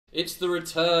It's the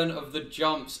return of the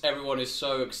jumps. Everyone is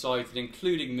so excited,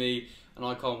 including me, and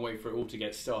I can't wait for it all to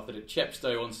get started at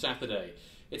Chepstow on Saturday.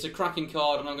 It's a cracking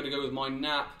card, and I'm going to go with my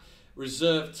Nap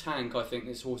Reserve Tank. I think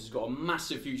this horse has got a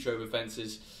massive future over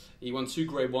fences. He won 2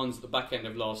 Grade 1s at the back end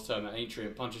of last term at Aintree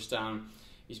and Punchestown.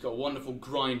 He's got wonderful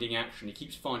grinding action. He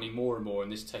keeps finding more and more, and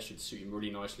this test should suit him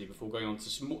really nicely before going on to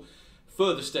some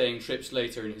further staying trips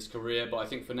later in his career. But I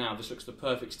think for now, this looks the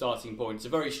perfect starting point. It's a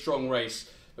very strong race,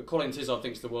 but Colin Tizard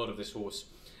thinks the world of this horse,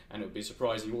 and it would be a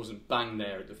surprise if he wasn't bang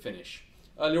there at the finish.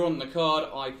 Earlier on in the card,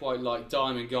 I quite like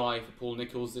Diamond Guy for Paul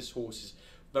Nicholls. This horse is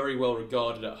very well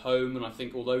regarded at home, and I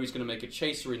think although he's going to make a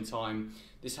chaser in time,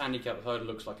 this handicap hurdle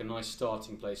looks like a nice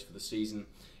starting place for the season.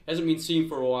 He hasn't been seen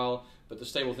for a while, but the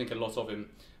stable think a lot of him,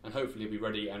 and hopefully he'll be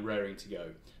ready and raring to go.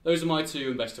 Those are my two,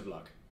 and best of luck.